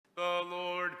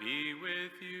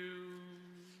with you.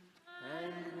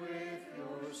 And with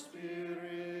your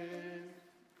spirit.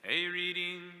 A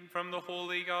reading from the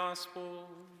Holy Gospel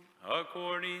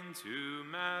according to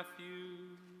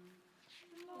Matthew.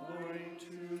 Glory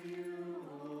to you,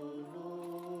 O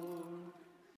Lord.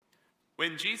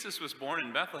 When Jesus was born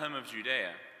in Bethlehem of Judea,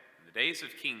 in the days of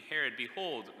King Herod,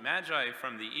 behold, Magi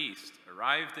from the east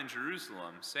arrived in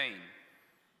Jerusalem, saying,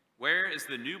 "Where is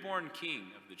the newborn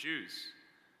King of the Jews?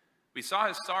 We saw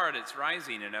his star at its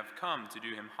rising and have come to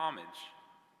do him homage."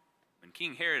 When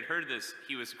King Herod heard this,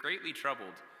 he was greatly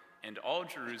troubled, and all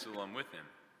Jerusalem with him.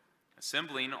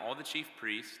 Assembling all the chief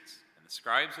priests and the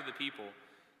scribes of the people,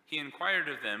 he inquired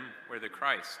of them where the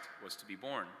Christ was to be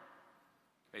born.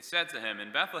 They said to him,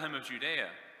 "In Bethlehem of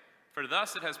Judea, for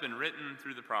thus it has been written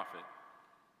through the prophet,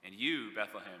 'And you,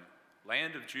 Bethlehem,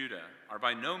 land of Judah, are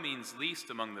by no means least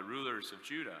among the rulers of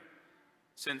Judah,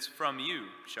 since from you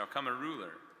shall come a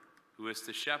ruler who is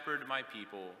to shepherd my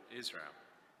people Israel.'"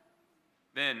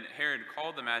 Then Herod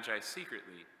called the Magi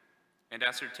secretly and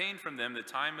ascertained from them the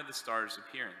time of the star's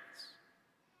appearance.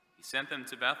 He sent them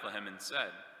to Bethlehem and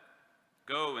said,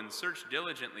 "Go and search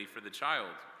diligently for the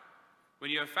child. When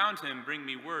you have found him, bring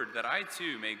me word that I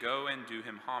too may go and do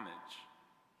him homage."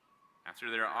 After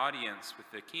their audience with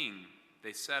the king,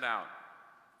 they set out.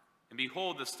 And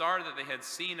behold, the star that they had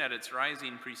seen at its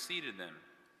rising preceded them,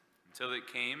 until it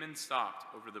came and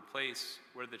stopped over the place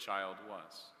where the child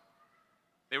was.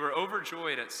 They were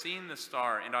overjoyed at seeing the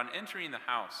star, and on entering the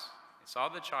house, they saw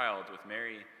the child with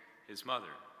Mary, his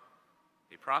mother.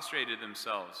 They prostrated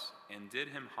themselves and did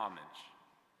him homage.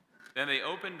 Then they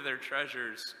opened their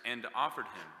treasures and offered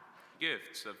him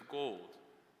gifts of gold,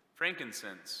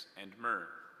 frankincense, and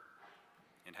myrrh.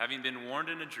 And having been warned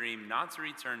in a dream not to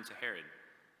return to Herod,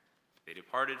 they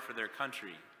departed for their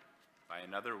country by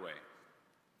another way.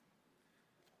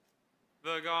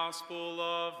 The Gospel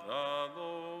of the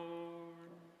Lord.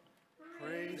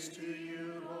 Praise to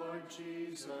you, Lord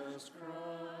Jesus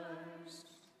Christ.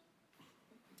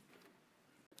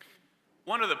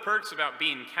 One of the perks about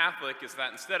being Catholic is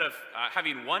that instead of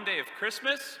having one day of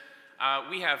Christmas,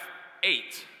 we have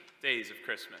 8 days of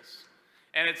Christmas.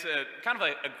 And it's a kind of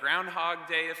a Groundhog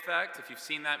Day effect, if you've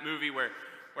seen that movie, where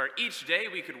each day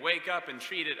we could wake up and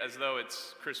treat it as though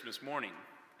it's Christmas morning.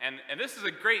 And this is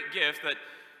a great gift that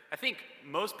I think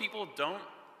most people don't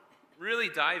really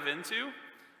dive into.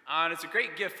 And it's a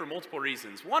great gift for multiple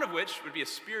reasons, one of which would be a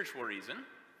spiritual reason.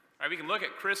 Right, we can look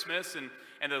at Christmas and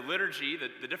the liturgy,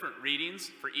 the different readings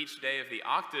for each day of the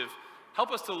octave,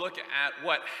 help us to look at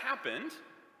what happened,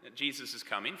 that Jesus is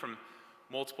coming, from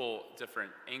multiple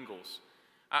different angles.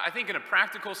 I think in a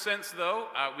practical sense,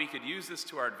 though, we could use this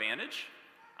to our advantage,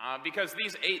 because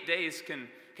these 8 days can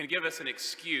give us an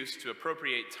excuse to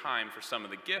appropriate time for some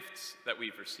of the gifts that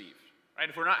we've received. Right?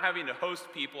 If we're not having to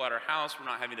host people at our house, we're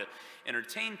not having to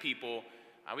entertain people,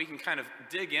 we can kind of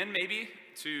dig in maybe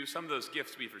to some of those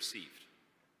gifts we've received.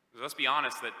 Because let's be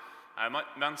honest that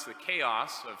amongst the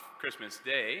chaos of Christmas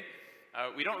Day,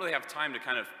 we don't really have time to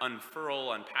kind of unfurl,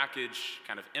 unpackage,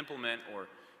 kind of implement or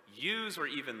use or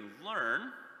even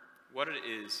learn what it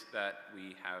is that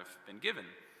we have been given.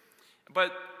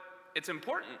 But it's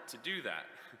important to do that.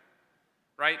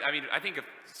 Right? I mean, I think of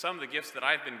some of the gifts that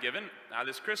I've been given.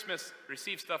 This Christmas,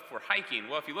 received stuff for hiking.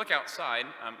 Well, if you look outside,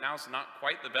 now's not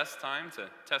quite the best time to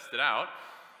test it out.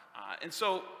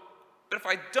 But if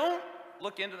I don't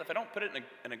look into it, if I don't put it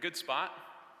in a good spot,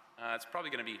 it's probably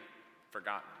going to be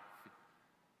forgotten.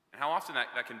 And how often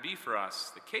that can be for us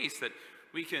the case, that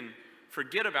we can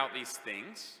forget about these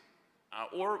things,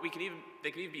 or they can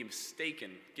even be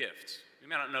mistaken gifts. We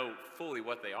may not know fully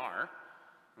what they are,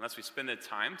 unless we spend the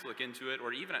time to look into it,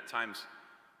 or even at times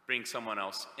bring someone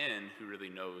else in who really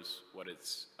knows what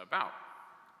it's about.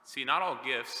 See, not all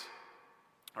gifts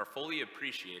are fully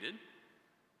appreciated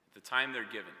at the time they're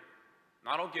given.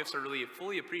 Not all gifts are really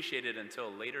fully appreciated until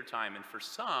a later time, and for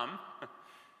some,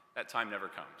 that time never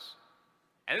comes.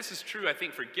 And this is true, I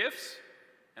think, for gifts,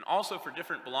 and also for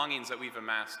different belongings that we've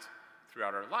amassed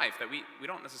throughout our life, that we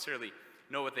don't necessarily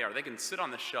know what they are. They can sit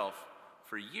on the shelf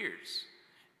for years.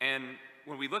 And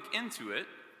when we look into it,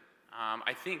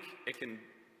 I think it can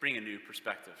bring a new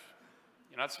perspective.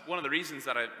 You know, that's one of the reasons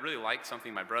that I really like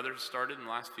something my brother started in the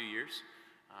last few years.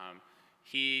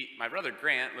 My brother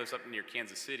Grant lives up near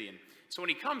Kansas City, and so when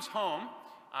he comes home,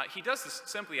 he does this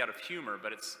simply out of humor,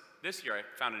 but this year I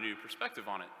found a new perspective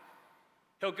on it.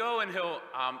 He'll go and he'll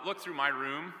look through my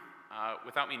room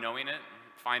without me knowing it,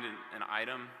 find an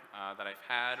item that I've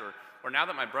had, or now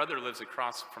that my brother lives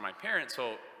across from my parents,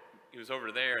 he was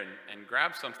over there and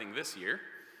grabbed something this year,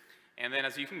 and then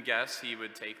as you can guess, he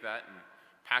would take that and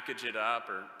package it up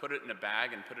or put it in a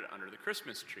bag and put it under the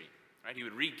Christmas tree. right? He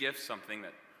would re-gift something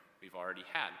that we've already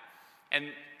had.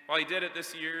 And while he did it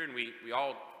this year, and we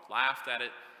all laughed at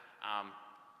it,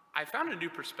 I found a new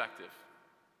perspective.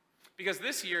 Because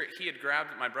this year, he had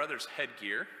grabbed my brother's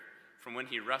headgear from when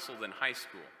he wrestled in high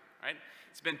school, right?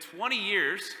 It's been 20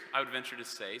 years, I would venture to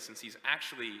say, since he's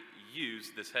actually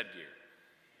used this headgear.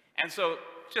 And so,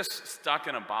 just stuck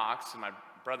in a box in my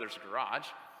brother's garage,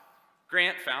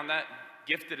 Grant found that,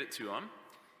 gifted it to him,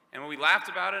 and when we laughed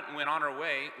about it and went on our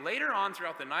way, later on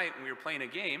throughout the night when we were playing a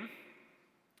game,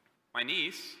 my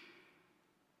niece,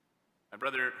 my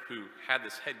brother who had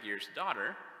this headgear's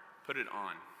daughter, put it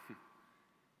on.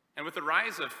 And with the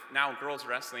rise of now girls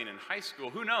wrestling in high school,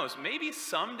 who knows, maybe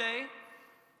someday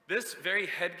this very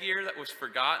headgear that was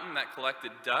forgotten, that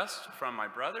collected dust from my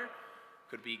brother,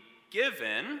 could be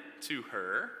given to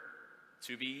her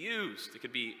to be used. It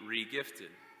could be re-gifted.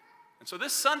 And so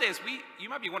this Sunday, you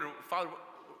might be wondering, Father,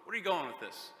 where are you going with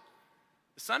this?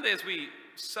 The Sunday, as we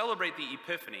celebrate the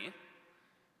Epiphany,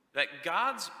 that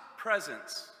God's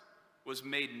presence was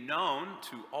made known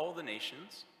to all the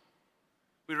nations.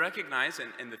 We recognize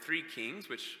in the three kings,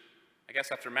 which I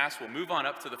guess after Mass we'll move on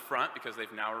up to the front because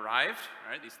they've now arrived,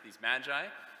 right? These magi,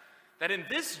 that in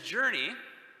this journey,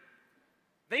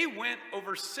 they went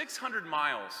over 600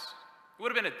 miles. It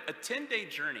would have been a 10-day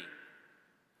journey.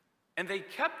 And they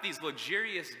kept these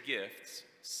luxurious gifts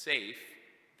safe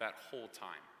that whole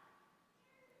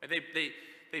time.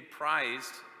 They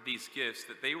prized these gifts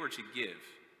that they were to give.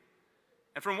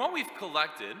 And from what we've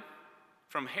collected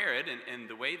from Herod and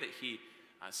the way that he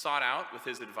sought out with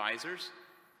his advisors,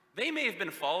 they may have been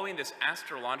following this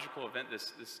astrological event,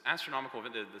 this astronomical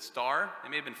event, the star. They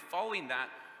may have been following that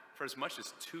for as much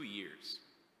as 2 years.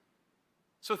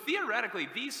 So theoretically,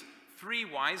 these three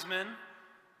wise men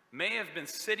may have been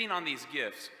sitting on these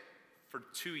gifts for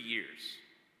 2 years,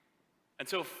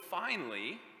 until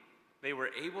finally they were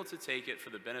able to take it for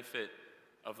the benefit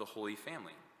of the Holy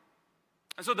Family.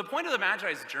 And so the point of the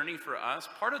Magi's journey for us,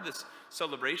 part of this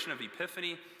celebration of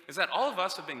Epiphany, is that all of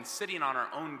us have been sitting on our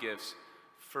own gifts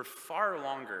for far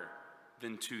longer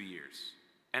than 2 years.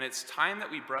 And it's time that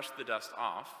we brush the dust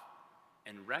off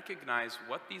and recognize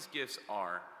what these gifts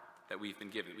are that we've been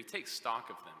given. We take stock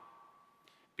of them.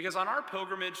 Because on our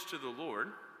pilgrimage to the Lord,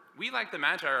 we, like the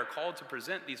Magi, are called to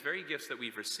present these very gifts that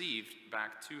we've received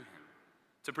back to him.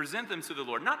 To present them to the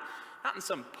Lord, not in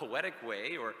some poetic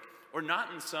way or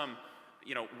not in some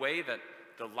way that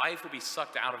the life will be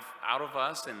sucked out of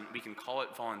us and we can call it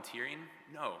volunteering.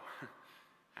 No,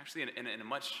 actually in a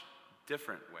much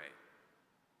different way.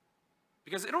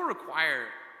 Because it'll require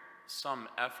some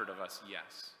effort of us,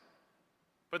 yes.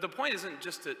 But the point isn't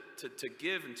just to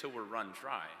give until we're run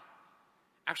dry.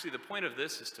 Actually, the point of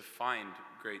this is to find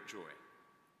great joy.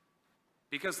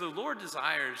 Because the Lord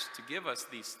desires to give us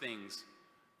these things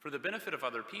for the benefit of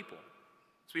other people.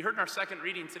 As we heard in our second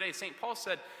reading today, St. Paul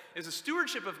said, "Is a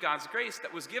stewardship of God's grace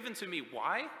that was given to me."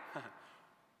 Why?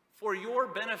 For your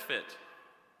benefit.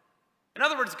 In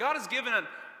other words, God has given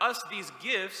us these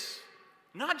gifts,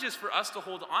 not just for us to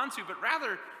hold on to, but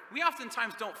rather, we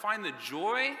oftentimes don't find the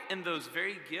joy in those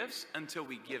very gifts until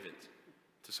we give it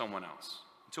to someone else,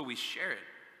 until we share it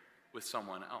with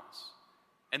someone else.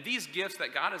 And these gifts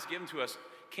that God has given to us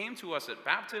came to us at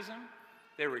baptism.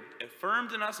 They were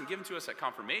affirmed in us and given to us at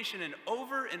confirmation, and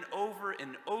over and over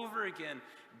and over again,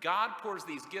 God pours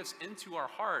these gifts into our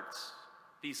hearts,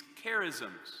 these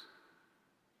charisms,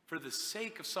 for the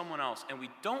sake of someone else, and we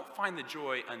don't find the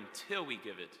joy until we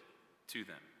give it to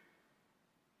them.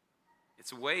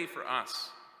 It's a way for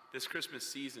us this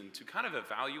Christmas season to kind of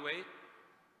evaluate,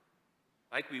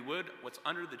 like we would what's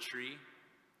under the tree,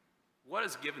 what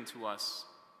is given to us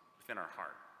within our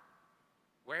heart.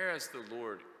 Where has the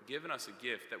Lord given us a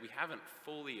gift that we haven't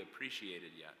fully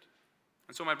appreciated yet?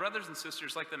 And so my brothers and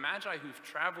sisters, like the Magi who've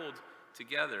traveled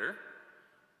together,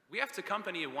 we have to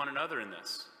accompany one another in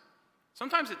this.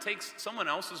 Sometimes it takes someone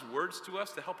else's words to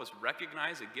us to help us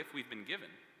recognize a gift we've been given.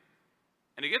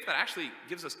 And a gift that actually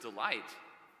gives us delight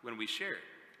when we share it.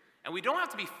 And we don't have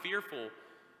to be fearful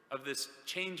of this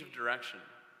change of direction.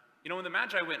 When the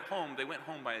Magi went home, they went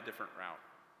home by a different route.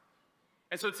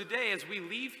 And so today, as we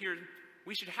leave here,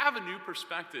 we should have a new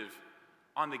perspective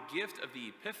on the gift of the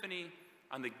Epiphany,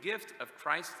 on the gift of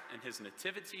Christ and his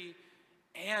nativity,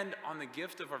 and on the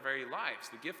gift of our very lives,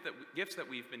 the gifts that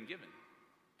we've been given.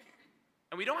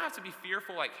 And we don't have to be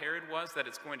fearful like Herod was that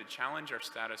it's going to challenge our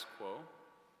status quo.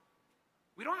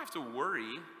 We don't have to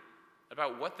worry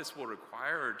about what this will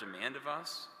require or demand of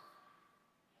us.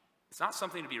 It's not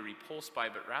something to be repulsed by,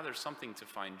 but rather something to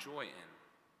find joy in.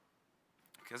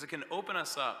 Because it can open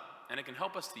us up and it can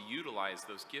help us to utilize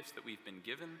those gifts that we've been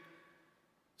given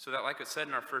so that, like it said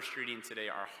in our first reading today,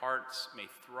 our hearts may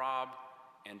throb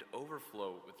and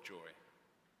overflow with joy.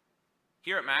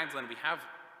 Here at Magdalene, we have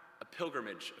a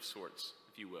pilgrimage of sorts,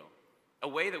 if you will, a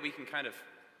way that we can kind of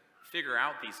figure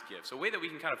out these gifts, a way that we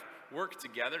can kind of work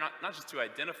together, not just to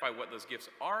identify what those gifts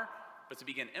are, but to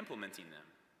begin implementing them.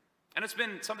 And it's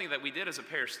been something that we did as a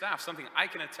parish staff, something I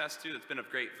can attest to that's been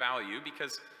of great value,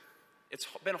 because it's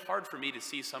been hard for me to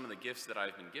see some of the gifts that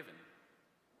I've been given.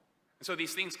 And so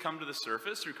these things come to the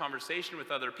surface through conversation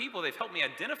with other people. They've helped me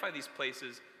identify these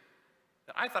places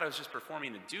that I thought I was just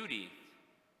performing a duty,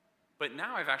 but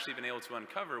now I've actually been able to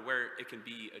uncover where it can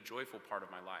be a joyful part of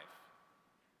my life.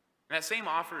 And that same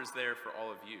offer is there for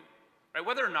all of you. Right?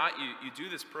 Whether or not you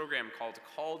do this program called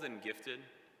Called and Gifted,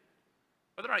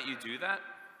 whether or not you do that,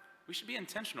 we should be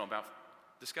intentional about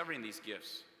discovering these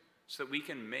gifts so that we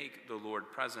can make the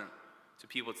Lord present to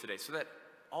people today, so that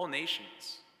all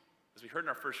nations, as we heard in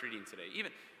our first reading today,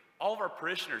 even all of our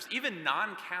parishioners, even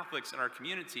non-Catholics in our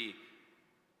community,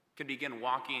 can begin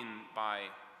walking by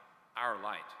our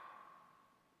light.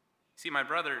 See, my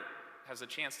brother has a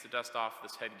chance to dust off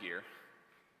this headgear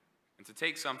and to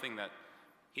take something that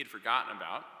he had forgotten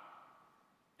about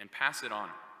and pass it on.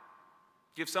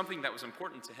 Give something that was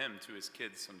important to him to his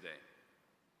kids someday.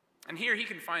 And here he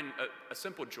can find a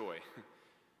simple joy,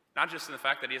 not just in the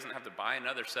fact that he doesn't have to buy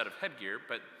another set of headgear,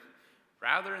 but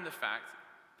rather in the fact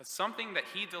that something that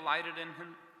he delighted in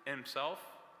himself,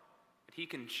 that he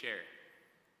can share.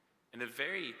 And the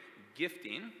very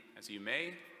gifting, as you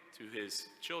may, to his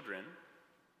children,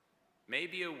 may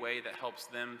be a way that helps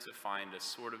them to find a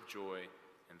sort of joy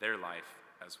in their life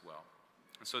as well.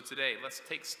 And so today, let's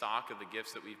take stock of the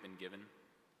gifts that we've been given.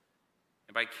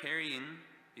 And by carrying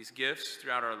these gifts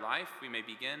throughout our life, we may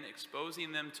begin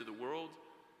exposing them to the world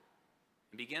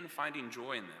and begin finding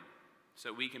joy in them,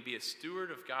 so we can be a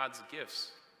steward of God's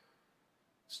gifts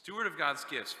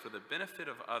for the benefit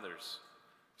of others,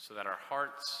 so that our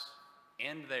hearts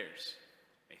and theirs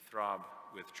may throb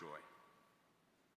with joy.